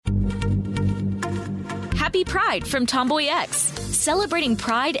Happy Pride from Tomboy X, celebrating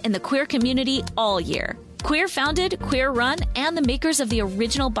pride and the queer community all year. Queer founded, queer run, and the makers of the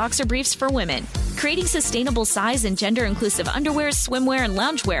original boxer briefs for women, creating sustainable size and gender inclusive underwear, swimwear, and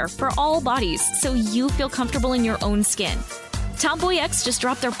loungewear for all bodies so you feel comfortable in your own skin. Tomboy X just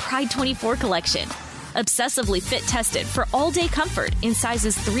dropped their Pride 24 collection. Obsessively fit tested for all day comfort in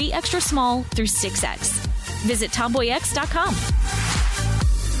sizes 3 extra small through 6X. Visit tomboyx.com.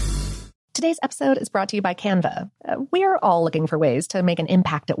 Today's episode is brought to you by Canva. We're all looking for ways to make an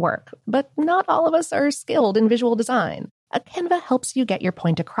impact at work, but not all of us are skilled in visual design. Canva helps you get your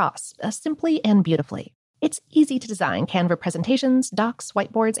point across, simply and beautifully. It's easy to design Canva presentations, docs,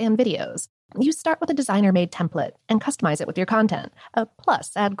 whiteboards, and videos. You start with a designer-made template and customize it with your content.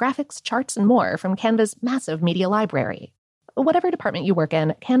 Plus, add graphics, charts, and more from Canva's massive media library. Whatever department you work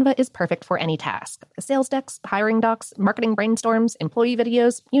in, Canva is perfect for any task. Sales decks, hiring docs, marketing brainstorms, employee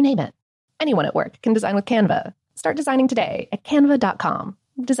videos, you name it. Anyone at work can design with Canva. Start designing today at canva.com.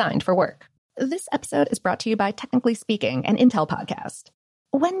 Designed for work. This episode is brought to you by Technically Speaking, an Intel podcast.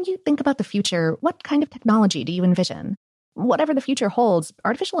 When you think about the future, what kind of technology do you envision? Whatever the future holds,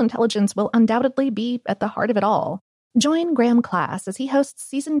 artificial intelligence will undoubtedly be at the heart of it all. Join Graham Class as he hosts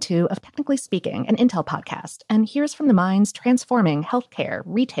Season 2 of Technically Speaking, an Intel podcast, and hears from the minds transforming healthcare,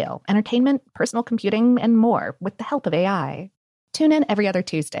 retail, entertainment, personal computing, and more with the help of AI. Tune in every other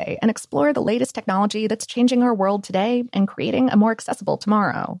Tuesday and explore the latest technology that's changing our world today and creating a more accessible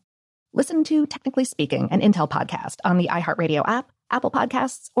tomorrow. Listen to Technically Speaking, an Intel podcast on the iHeartRadio app, Apple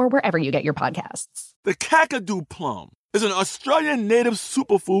Podcasts, or wherever you get your podcasts. The Kakadu plum is an Australian native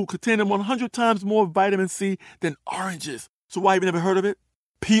superfood containing 100 times more vitamin C than oranges. So why have you never heard of it?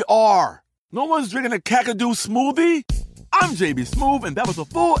 PR. No one's drinking a Kakadu smoothie? I'm JB Smoove, and that was a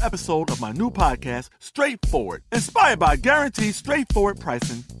full episode of my new podcast, Straightforward, inspired by guaranteed straightforward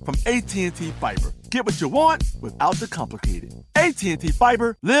pricing from AT&T Fiber. Get what you want without the complicated. AT&T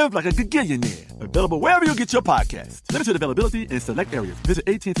Fiber, live like a gigillionaire. Available wherever you get your podcasts. Limited availability in select areas. Visit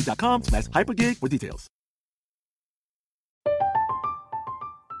AT&T.com/hypergig for details.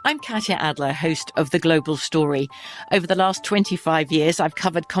 I'm Katya Adler, host of The Global Story. Over the last 25 years, I've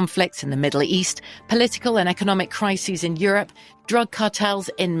covered conflicts in the Middle East, political and economic crises in Europe, drug cartels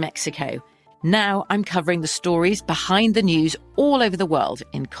in Mexico. Now I'm covering the stories behind the news all over the world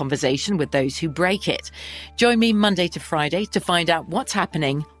in conversation with those who break it. Join me Monday to Friday to find out what's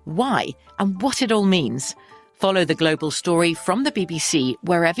happening, why, and what it all means. Follow The Global Story from the BBC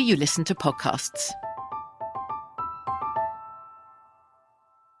wherever you listen to podcasts.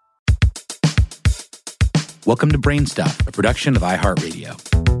 Welcome to Brainstuff, a production of iHeartRadio.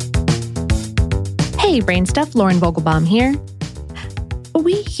 Hey, Brainstuff, Lauren Vogelbaum here.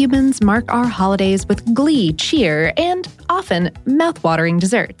 We humans mark our holidays with glee, cheer, and often mouth-watering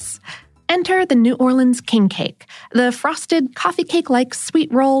desserts. Enter the New Orleans king cake, the frosted coffee cake-like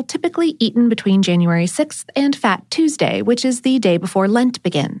sweet roll typically eaten between January 6th and Fat Tuesday, which is the day before Lent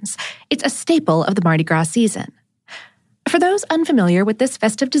begins. It's a staple of the Mardi Gras season. For those unfamiliar with this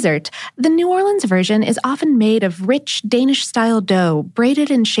festive dessert, the New Orleans version is often made of rich Danish-style dough, braided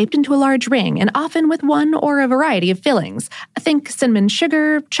and shaped into a large ring, and often with one or a variety of fillings. Think cinnamon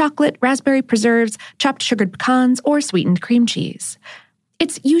sugar, chocolate, raspberry preserves, chopped sugared pecans, or sweetened cream cheese.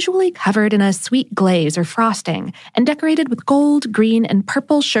 It's usually covered in a sweet glaze or frosting, and decorated with gold, green, and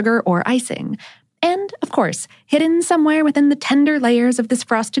purple sugar or icing. And, of course, hidden somewhere within the tender layers of this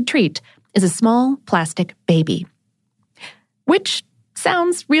frosted treat is a small plastic baby. Which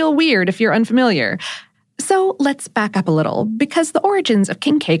sounds real weird if you're unfamiliar. So let's back up a little, because the origins of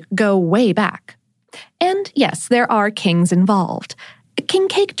king cake go way back. And yes, there are kings involved. King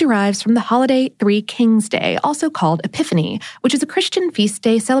cake derives from the holiday Three Kings Day, also called Epiphany, which is a Christian feast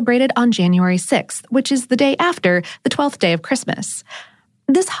day celebrated on January 6th, which is the day after the 12th day of Christmas.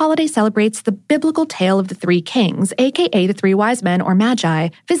 This holiday celebrates the biblical tale of the three kings, aka the three wise men or magi,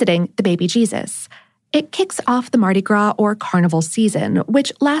 visiting the baby Jesus. It kicks off the Mardi Gras or Carnival season,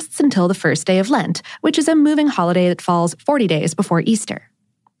 which lasts until the first day of Lent, which is a moving holiday that falls 40 days before Easter.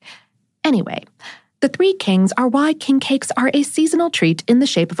 Anyway, the three kings are why king cakes are a seasonal treat in the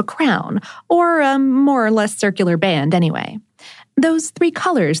shape of a crown, or a more or less circular band anyway. Those three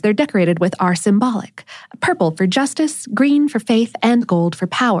colors they're decorated with are symbolic: purple for justice, green for faith, and gold for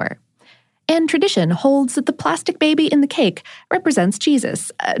power. And tradition holds that the plastic baby in the cake represents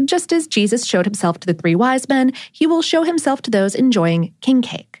Jesus. Just as Jesus showed himself to the three wise men, he will show himself to those enjoying king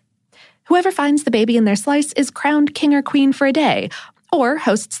cake. Whoever finds the baby in their slice is crowned king or queen for a day, or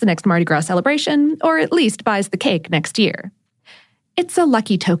hosts the next Mardi Gras celebration, or at least buys the cake next year. It's a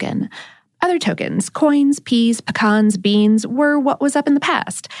lucky token. Other tokens, coins, peas, pecans, beans, were what was up in the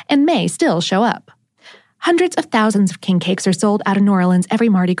past, and may still show up. Hundreds of thousands of king cakes are sold out of New Orleans every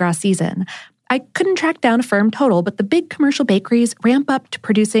Mardi Gras season. I couldn't track down a firm total, but the big commercial bakeries ramp up to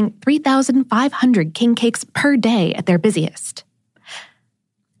producing 3,500 king cakes per day at their busiest.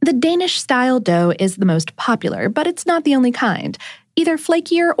 The Danish-style dough is the most popular, but it's not the only kind. Either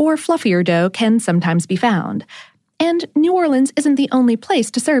flakier or fluffier dough can sometimes be found. And New Orleans isn't the only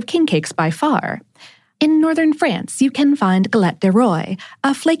place to serve king cakes by far. In northern France, you can find galette de roi,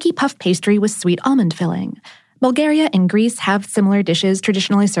 a flaky puff pastry with sweet almond filling. Bulgaria and Greece have similar dishes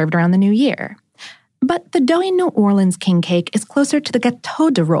traditionally served around the New Year. But the doughy New Orleans king cake is closer to the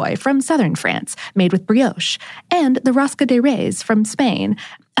gâteau de roi from southern France, made with brioche, and the rosca de reis from Spain,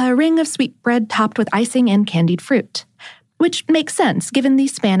 a ring of sweet bread topped with icing and candied fruit. Which makes sense given the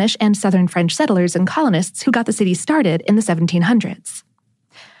Spanish and southern French settlers and colonists who got the city started in the 1700s.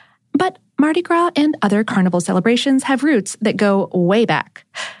 But Mardi Gras and other carnival celebrations have roots that go way back.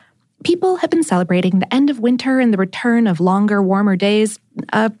 People have been celebrating the end of winter and the return of longer, warmer days,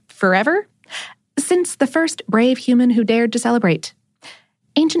 forever? Since the first brave human who dared to celebrate.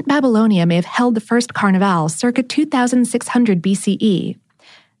 Ancient Babylonia may have held the first carnival circa 2600 BCE.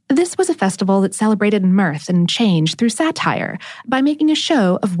 This was a festival that celebrated mirth and change through satire by making a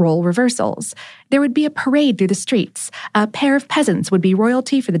show of role reversals. There would be a parade through the streets. A pair of peasants would be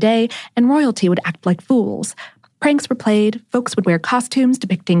royalty for the day, and royalty would act like fools. Pranks were played, folks would wear costumes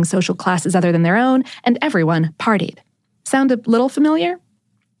depicting social classes other than their own, and everyone partied. Sound a little familiar?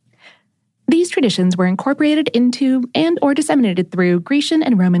 These traditions were incorporated into and or disseminated through Grecian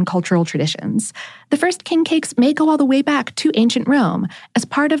and Roman cultural traditions. The first king cakes may go all the way back to ancient Rome as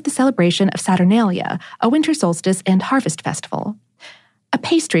part of the celebration of Saturnalia, a winter solstice and harvest festival. A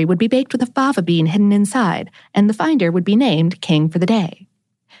pastry would be baked with a fava bean hidden inside, and the finder would be named king for the day.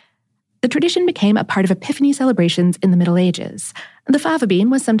 The tradition became a part of Epiphany celebrations in the Middle Ages. The fava bean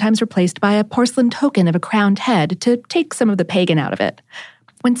was sometimes replaced by a porcelain token of a crowned head to take some of the pagan out of it.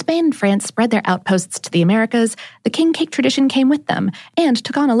 When Spain and France spread their outposts to the Americas, the king cake tradition came with them and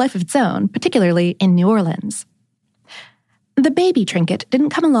took on a life of its own, particularly in New Orleans. The baby trinket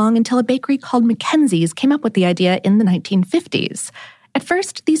didn't come along until a bakery called Mackenzie's came up with the idea in the 1950s. At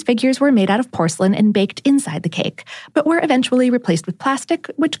first, these figures were made out of porcelain and baked inside the cake, but were eventually replaced with plastic,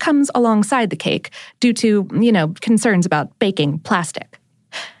 which comes alongside the cake due to, concerns about baking plastic.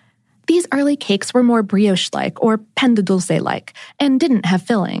 These early cakes were more brioche-like or pain de dulce-like and didn't have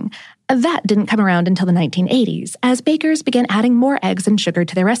filling. That didn't come around until the 1980s, as bakers began adding more eggs and sugar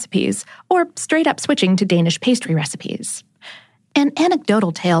to their recipes, or straight-up switching to Danish pastry recipes. An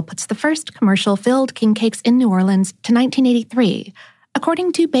anecdotal tale puts the first commercial filled king cakes in New Orleans to 1983.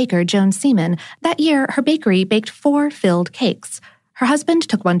 According to baker Joan Seaman, that year her bakery baked 4 filled cakes. Her husband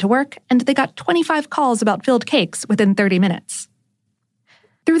took one to work, and they got 25 calls about filled cakes within 30 minutes.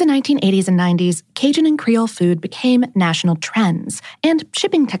 Through the 1980s and 90s, Cajun and Creole food became national trends, and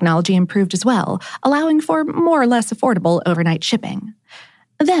shipping technology improved as well, allowing for more or less affordable overnight shipping.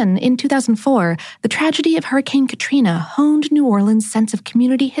 Then, in 2004, the tragedy of Hurricane Katrina honed New Orleans' sense of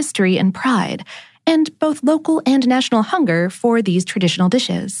community history and pride, and both local and national hunger for these traditional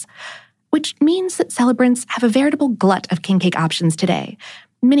dishes. Which means that celebrants have a veritable glut of king cake options today.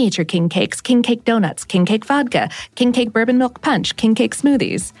 Miniature king cakes, king cake donuts, king cake vodka, king cake bourbon milk punch, king cake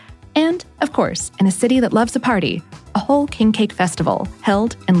smoothies. And, of course, in a city that loves a party, a whole king cake festival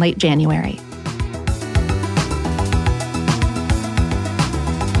held in late January.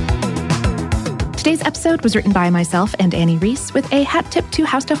 Today's episode was written by myself and Annie Reese with a hat tip to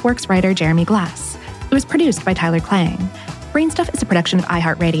How Stuff Works writer Jeremy Glass. It was produced by Tyler Klang. Brainstuff is a production of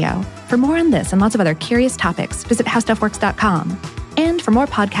iHeartRadio. For more on this and lots of other curious topics, visit howstuffworks.com. And for more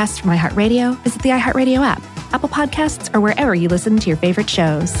podcasts from iHeartRadio, visit the iHeartRadio app, Apple Podcasts, or wherever you listen to your favorite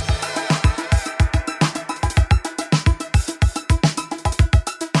shows.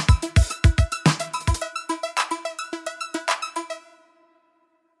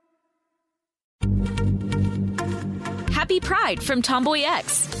 Happy Pride from Tomboy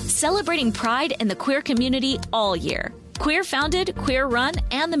X, celebrating pride in the queer community all year. Queer founded, queer run,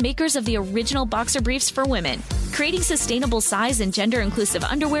 and the makers of the original boxer briefs for women, creating sustainable size and gender inclusive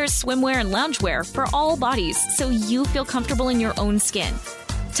underwear, swimwear, and loungewear for all bodies so you feel comfortable in your own skin.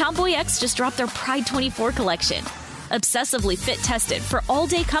 Tomboy X just dropped their Pride 24 collection, obsessively fit tested for all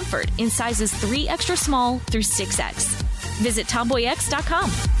day comfort in sizes 3 extra small through 6X. Visit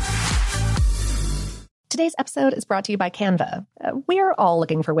tomboyx.com. Today's episode is brought to you by Canva. We're all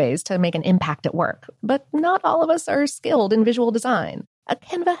looking for ways to make an impact at work, but not all of us are skilled in visual design.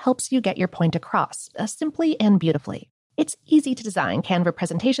 Canva helps you get your point across, simply and beautifully. It's easy to design Canva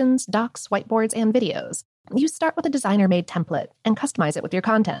presentations, docs, whiteboards, and videos. You start with a designer-made template and customize it with your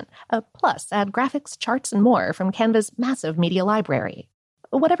content. Plus, add graphics, charts, and more from Canva's massive media library.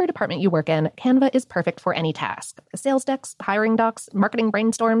 Whatever department you work in, Canva is perfect for any task. Sales decks, hiring docs, marketing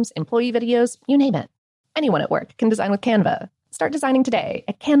brainstorms, employee videos, you name it. Anyone at work can design with Canva. Start designing today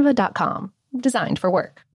at canva.com. Designed for work.